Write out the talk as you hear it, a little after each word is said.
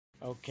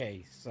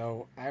Okay,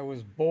 so I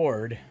was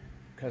bored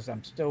because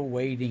I'm still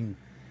waiting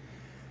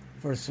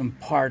for some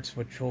parts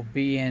which will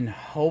be in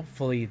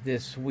hopefully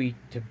this week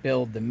to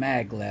build the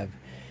Maglev.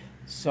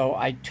 So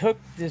I took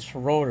this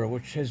rotor,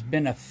 which has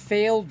been a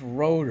failed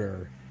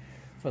rotor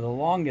for the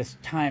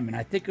longest time, and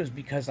I think it was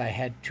because I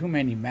had too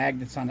many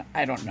magnets on it.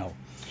 I don't know.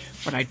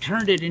 But I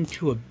turned it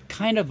into a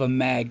kind of a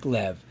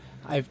Maglev.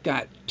 I've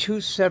got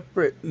two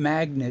separate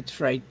magnets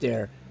right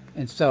there,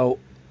 and so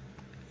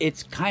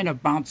it's kind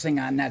of bouncing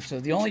on that. So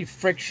the only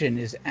friction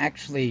is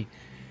actually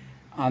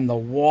on the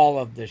wall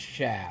of the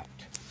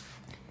shaft.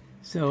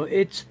 So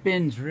it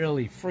spins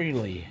really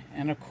freely.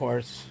 And of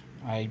course,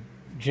 I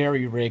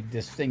jerry-rigged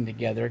this thing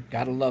together.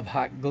 Gotta love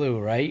hot glue,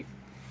 right?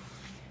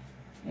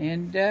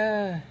 And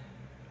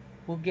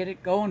we'll get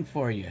it going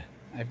for you.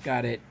 I've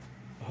got it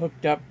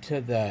hooked up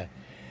to the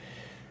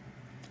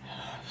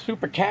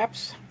super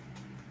caps.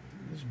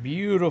 This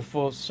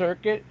beautiful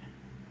circuit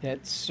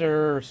that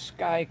Sir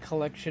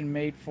Skycollection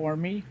made for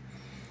me.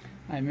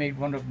 I made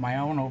one of my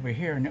own over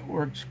here and it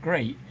works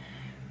great.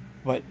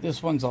 But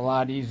this one's a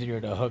lot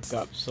easier to hook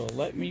up. So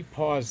let me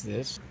pause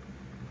this.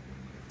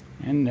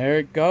 And there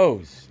it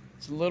goes.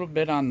 It's a little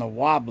bit on the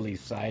wobbly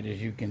side,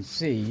 as you can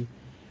see,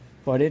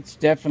 but it's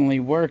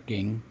definitely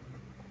working.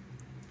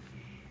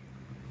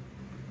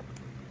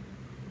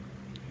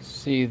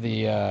 See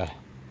the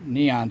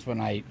neons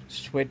when I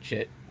switch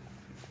it.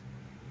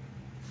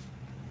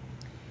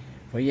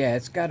 But yeah,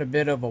 it's got a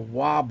bit of a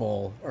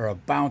wobble or a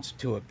bounce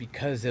to it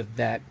because of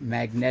that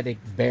magnetic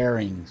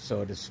bearing,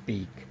 so to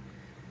speak.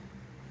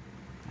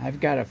 I've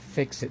got to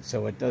fix it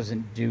so it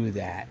doesn't do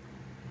that.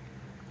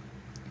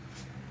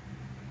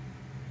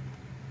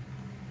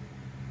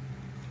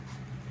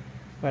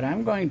 But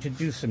I'm going to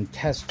do some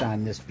tests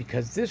on this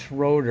because this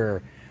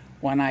rotor,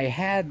 when I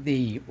had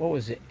the,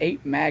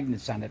 8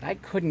 magnets on it, I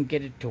couldn't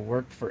get it to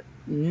work for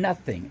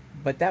nothing.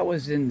 But that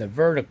was in the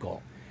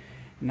vertical.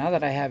 Now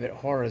that I have it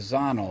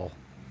horizontal,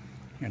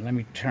 here, let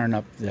me turn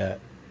up the...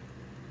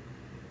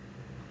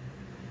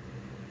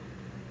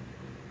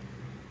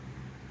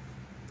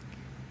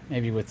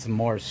 maybe with some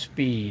more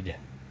speed.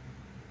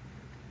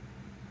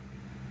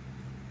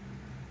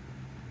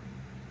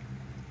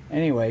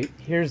 Anyway,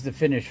 here's the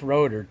finished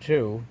rotor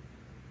too.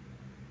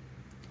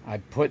 I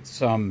put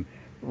some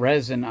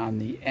resin on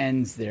the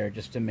ends there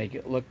just to make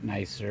it look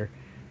nicer,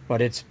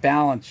 but it's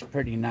balanced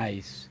pretty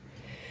nice.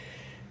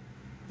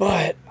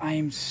 But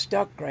I'm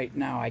stuck right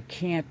now. I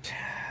can't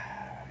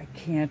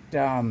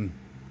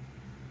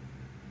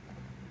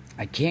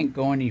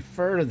go any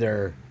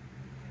further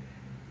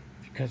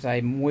because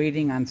I'm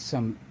waiting on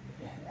some.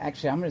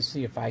 Actually, I'm going to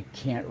see if I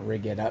can't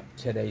rig it up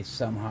today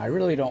somehow. I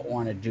really don't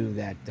want to do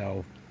that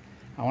though.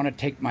 I want to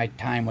take my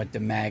time with the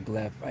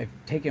Maglev. I've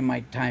taken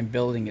my time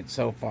building it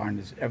so far,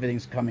 and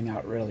everything's coming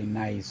out really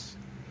nice.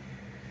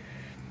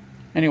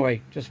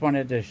 Anyway, just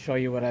wanted to show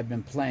you what I've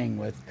been playing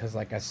with because,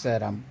 like I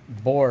said, I'm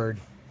bored.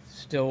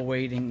 Still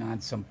waiting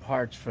on some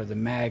parts for the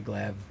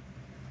Maglev.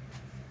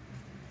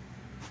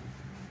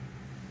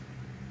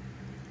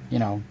 You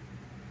know,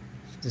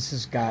 this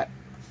has got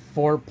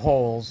 4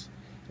 poles.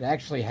 It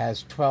actually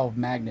has 12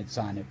 magnets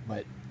on it,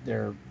 but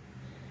they're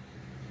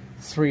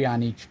 3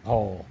 on each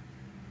pole.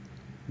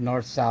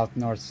 North, south,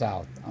 north,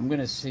 south. I'm going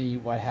to see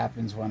what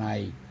happens when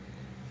I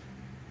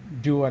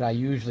do what I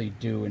usually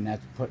do, and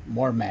that's put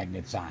more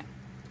magnets on.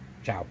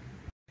 Ciao.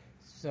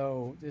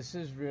 So this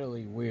is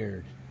really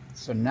weird.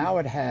 So now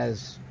it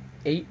has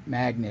 8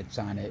 magnets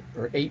on it,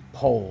 or 8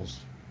 poles,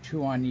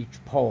 2 on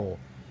each pole.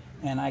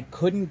 And I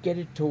couldn't get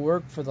it to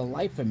work for the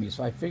life of me,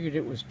 so I figured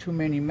it was too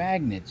many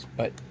magnets.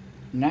 But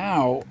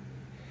now,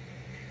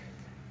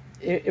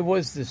 it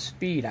was the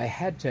speed. I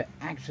had to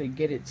actually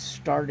get it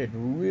started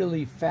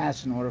really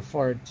fast in order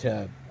for it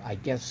to, I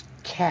guess,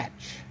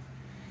 catch.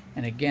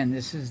 And again,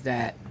 this is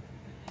that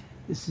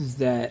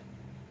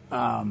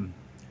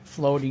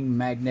floating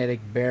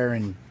magnetic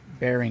bearing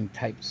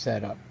type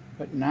setup.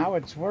 But now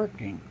it's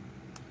working.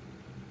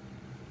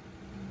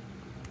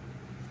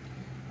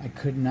 I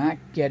could not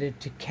get it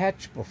to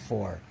catch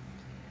before.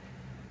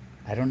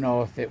 I don't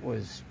know if it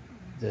was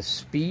the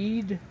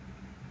speed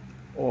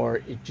or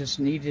it just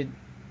needed,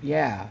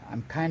 yeah,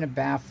 I'm kind of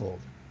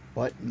baffled.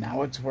 But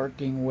now it's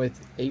working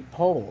with 8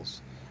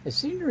 poles. I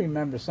seem to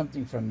remember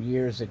something from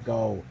years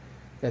ago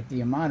that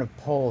the amount of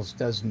poles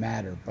does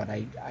matter, but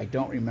I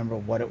don't remember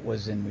what it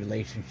was in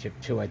relationship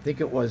to. I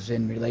think it was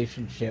in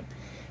relationship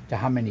to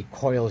how many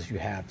coils you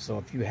have. So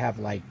if you have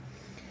like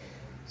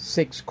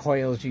 6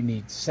 coils, you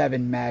need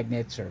 7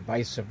 magnets, or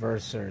vice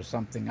versa, or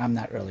something. I'm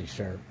not really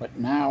sure. But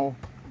now,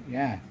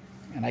 yeah,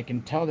 and I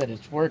can tell that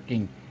it's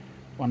working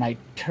when I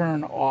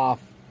turn off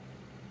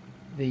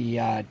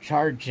the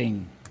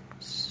charging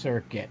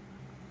circuit.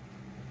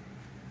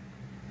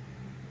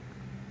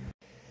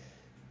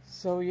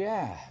 So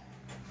yeah,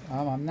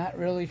 I'm not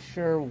really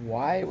sure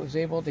why it was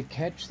able to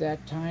catch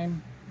that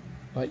time,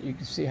 but you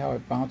can see how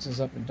it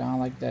bounces up and down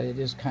like that. It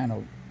is kind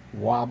of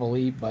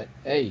wobbly, but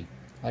hey,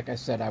 like I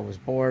said, I was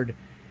bored.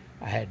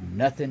 I had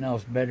nothing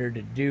else better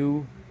to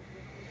do.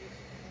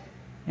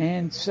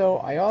 And so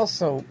I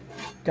also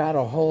got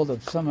a hold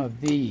of some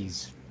of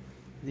these.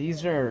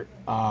 These are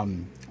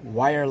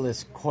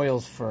wireless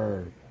coils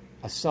for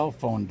a cell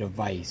phone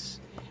device.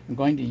 I'm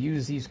going to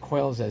use these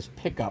coils as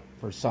pickup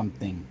for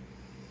something.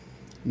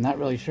 I'm not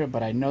really sure,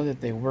 but I know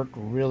that they work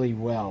really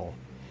well.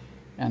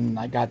 And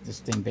I got this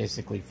thing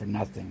basically for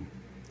nothing.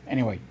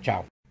 Anyway,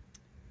 ciao.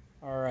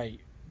 Alright,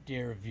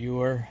 dear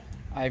viewer,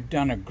 I've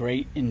done a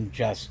great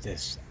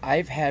injustice.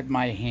 I've had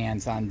my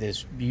hands on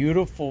this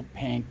beautiful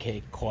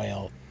pancake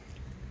coil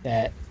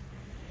that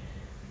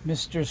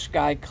Mr.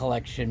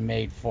 Skycollection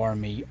made for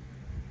me,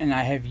 and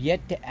I have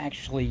yet to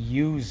actually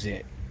use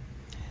it.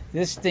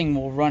 This thing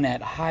will run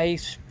at high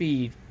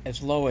speed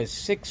as low as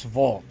 6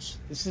 volts.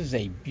 This is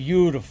a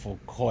beautiful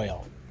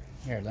coil.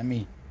 Here, let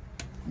me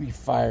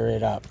fire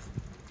it up.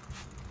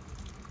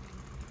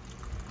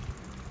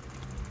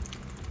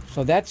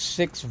 So that's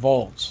 6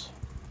 volts.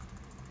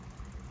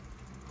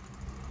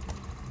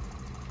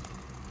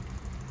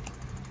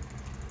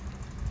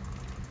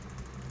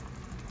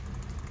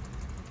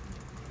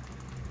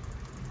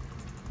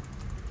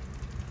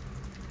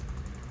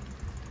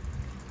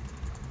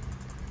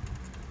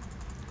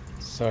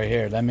 So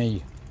here, let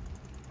me...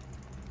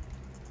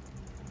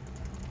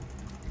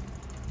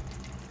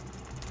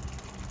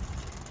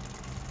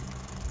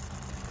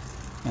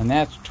 And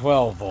that's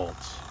 12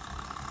 volts.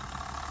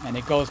 And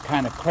it goes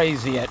kind of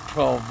crazy at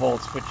 12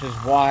 volts, which is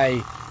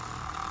why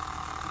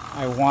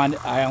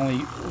I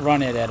only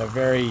run it at a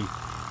very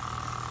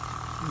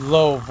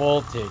low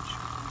voltage.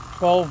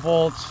 12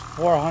 volts,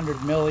 400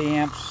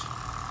 milliamps.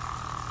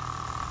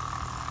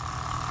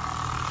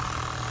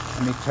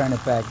 Let me turn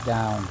it back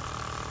down.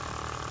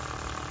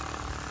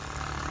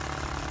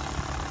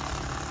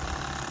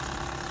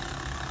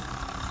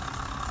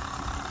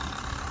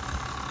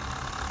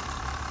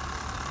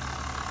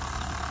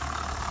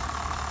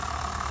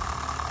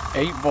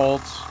 Eight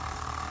volts,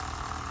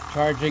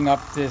 charging up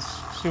this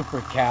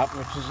super cap,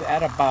 which is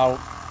at about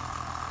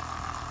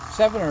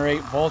 7 or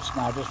 8 volts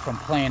now, just from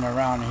playing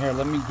around here.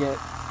 Let me get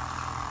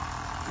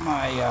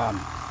my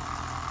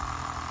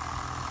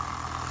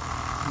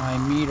my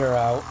meter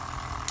out.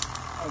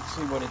 Let's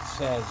see what it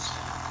says.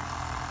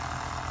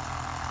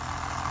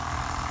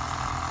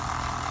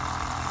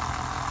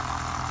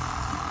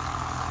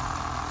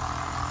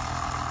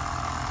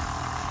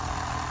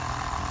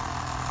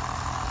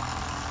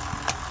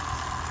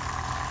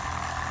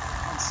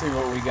 See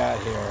what we got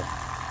here.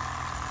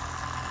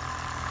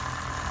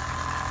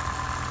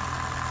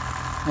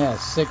 Yeah,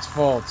 6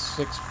 volts,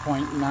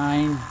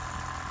 6.9.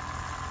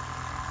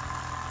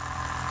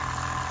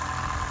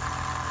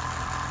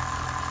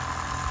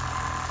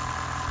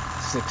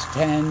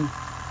 .610,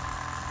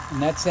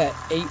 and that's at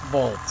 8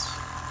 volts,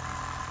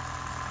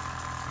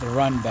 the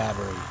run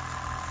battery.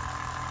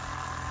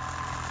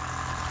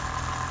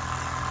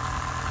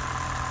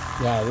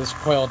 Yeah, this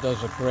coil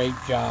does a great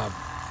job.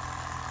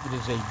 It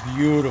is a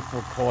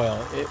beautiful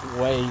coil. It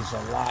weighs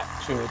a lot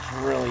too. It's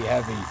really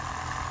heavy.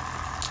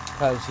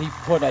 Because he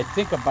put, I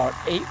think, about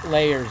 8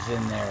 layers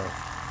in there.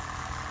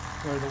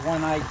 Where the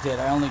one I did,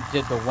 I only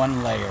did the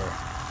 1 layer.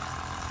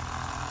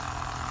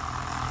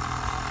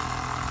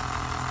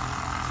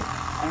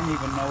 I don't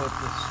even know what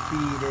the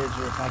speed is,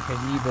 or if I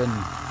could even...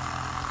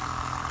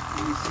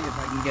 Let me see if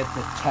I can get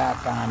the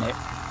tack on it.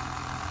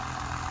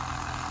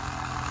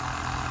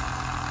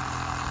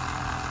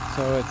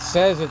 So it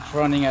says it's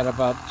running at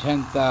about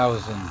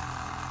 10,000.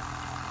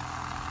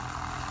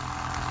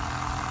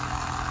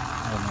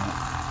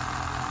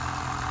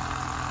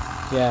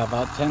 Yeah,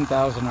 about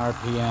 10,000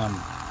 RPM.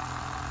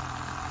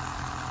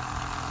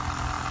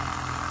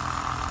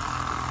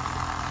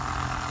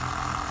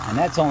 And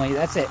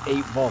that's at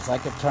 8 volts. I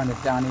could turn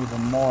it down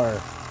even more.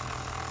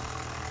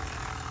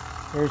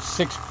 There's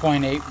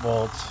 6.8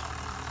 volts.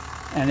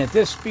 And at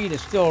this speed it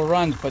still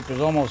runs, but there's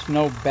almost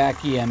no back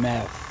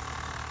EMF.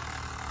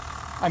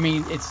 I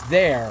mean, it's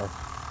there,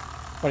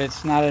 but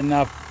it's not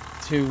enough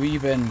to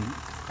even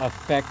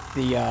affect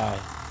the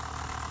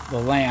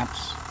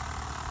lamps.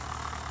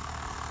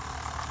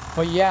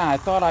 But yeah, I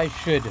thought I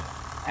should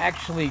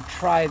actually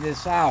try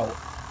this out.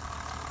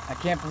 I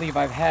can't believe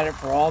I've had it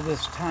for all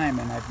this time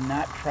and I've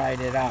not tried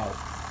it out.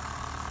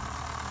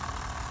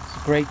 It's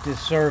a great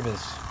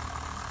disservice.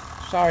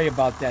 Sorry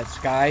about that,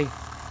 Sky.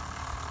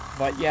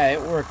 But yeah,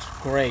 it works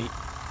great.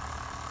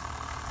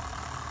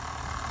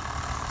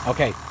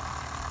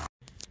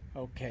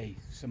 Okay,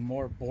 some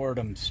more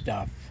boredom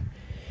stuff.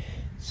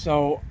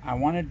 So I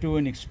want to do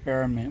an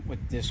experiment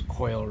with this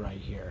coil right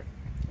here.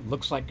 It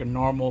looks like a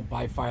normal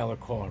bifilar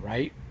coil,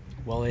 right?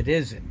 Well, it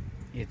isn't.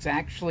 It's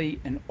actually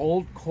an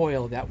old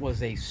coil that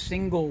was a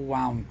single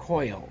wound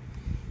coil.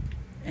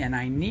 And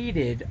I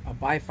needed a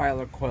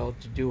bifilar coil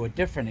to do a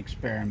different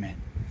experiment.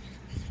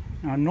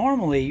 Now,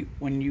 normally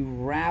when you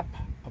wrap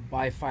a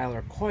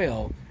bifilar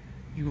coil,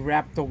 you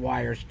wrap the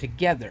wires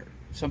together.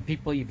 Some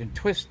people even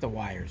twist the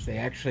wires. They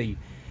actually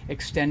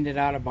extend it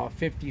out about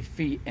 50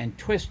 feet and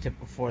twist it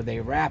before they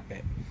wrap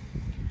it.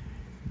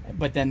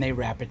 But then they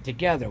wrap it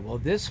together. Well,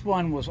 this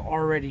one was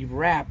already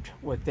wrapped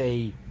with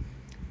I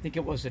think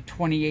it was a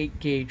 28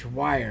 gauge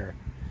wire.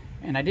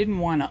 and I didn't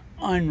want to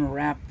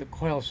unwrap the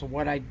coil. So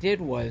what I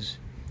did was,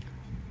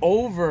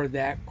 over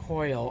that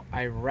coil,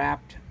 I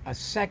wrapped a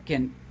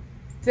second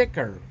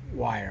thicker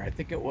wire. I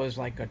think it was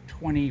like a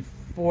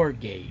 24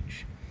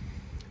 gauge,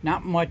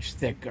 not much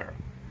thicker.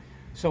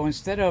 So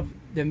instead of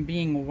them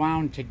being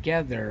wound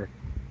together,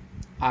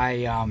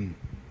 I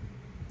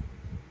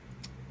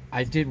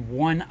did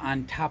one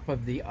on top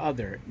of the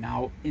other.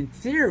 Now, in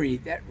theory,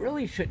 that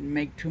really shouldn't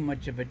make too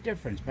much of a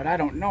difference, but I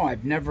don't know.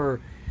 I've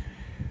never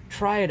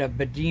tried a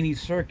Bedini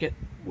circuit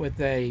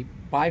with a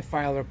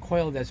bifilar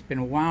coil that's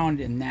been wound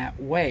in that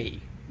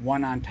way,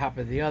 one on top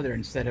of the other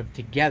instead of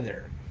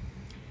together.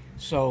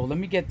 So let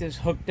me get this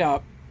hooked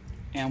up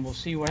and we'll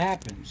see what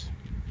happens.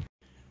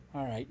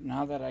 All right,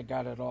 now that I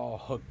got it all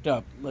hooked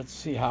up, let's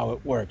see how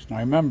it works. Now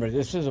remember,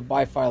 this is a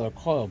bifilar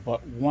coil,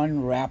 but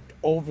one wrapped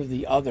over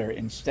the other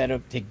instead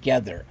of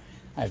together.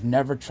 I've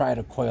never tried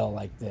a coil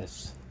like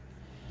this.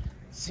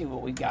 Let's see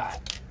what we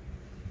got.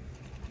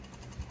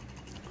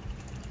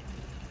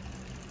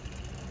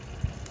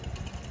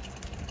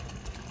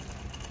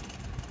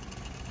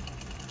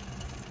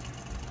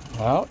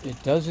 Well,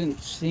 it doesn't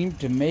seem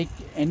to make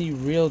any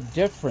real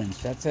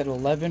difference. That's at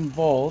 11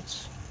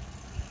 volts.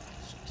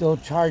 Still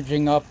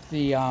charging up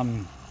the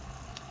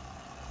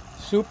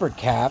super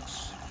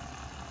caps.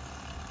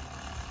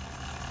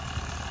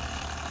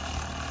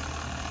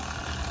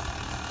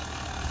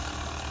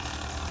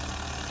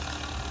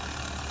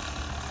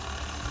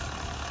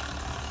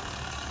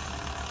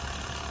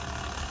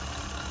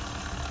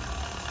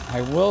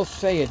 I will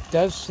say it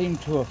does seem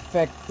to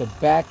affect the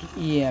back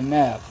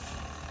EMF.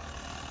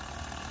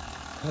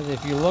 Because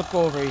if you look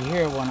over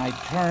here, when I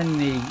turn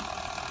the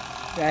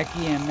back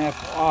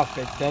EMF off,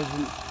 it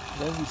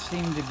doesn't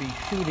seem to be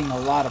shooting a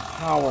lot of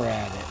power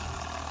at it.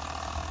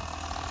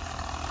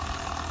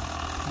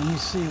 Let me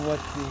see what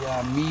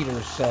the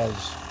meter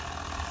says.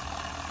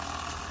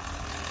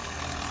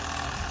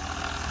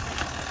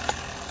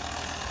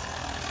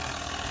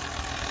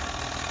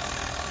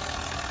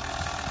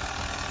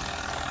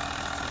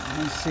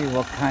 Let me see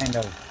what kind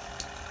of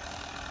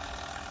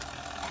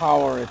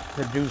power it's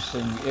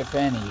producing, if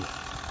any.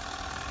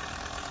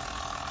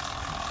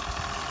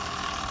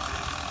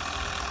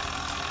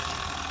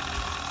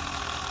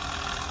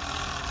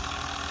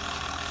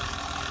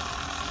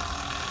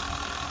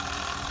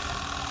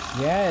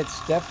 Yeah,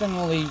 it's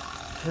definitely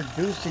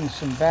producing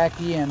some back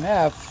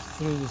EMF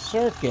through the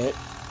circuit.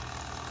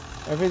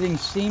 Everything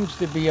seems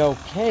to be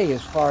okay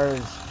as far as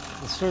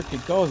the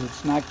circuit goes.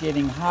 It's not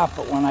getting hot,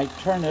 but when I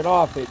turn it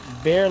off, it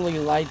barely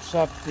lights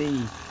up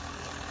the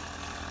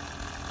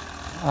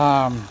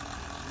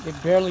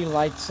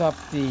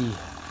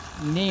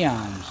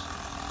neons.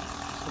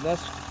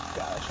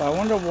 So I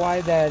wonder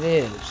why that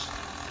is.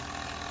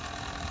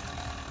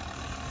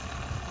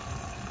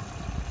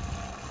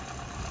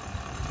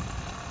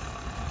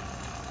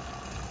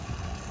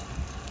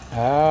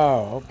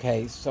 Oh,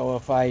 okay. So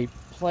if I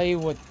play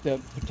with the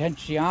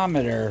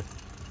potentiometer,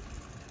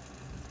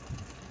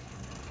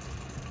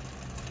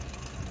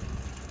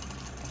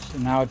 so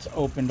now it's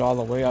opened all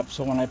the way up.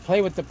 So when I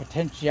play with the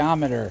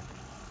potentiometer,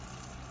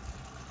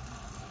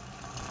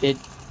 it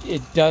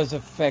does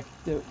affect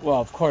the,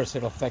 well, of course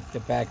it'll affect the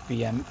back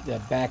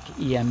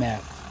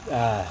EMF.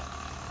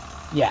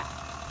 Yeah.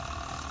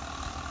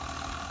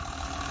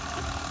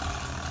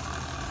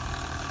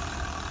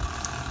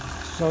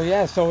 So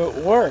yeah, so it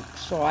works.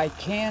 So I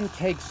can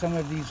take some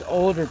of these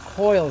older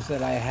coils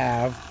that I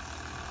have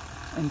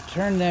and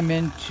turn them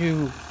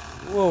into,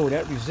 whoa,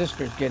 that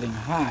resistor is getting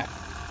hot.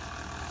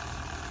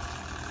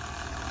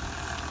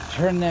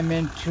 Turn them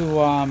into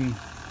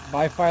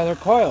bifilar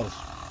coils.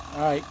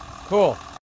 All right, cool.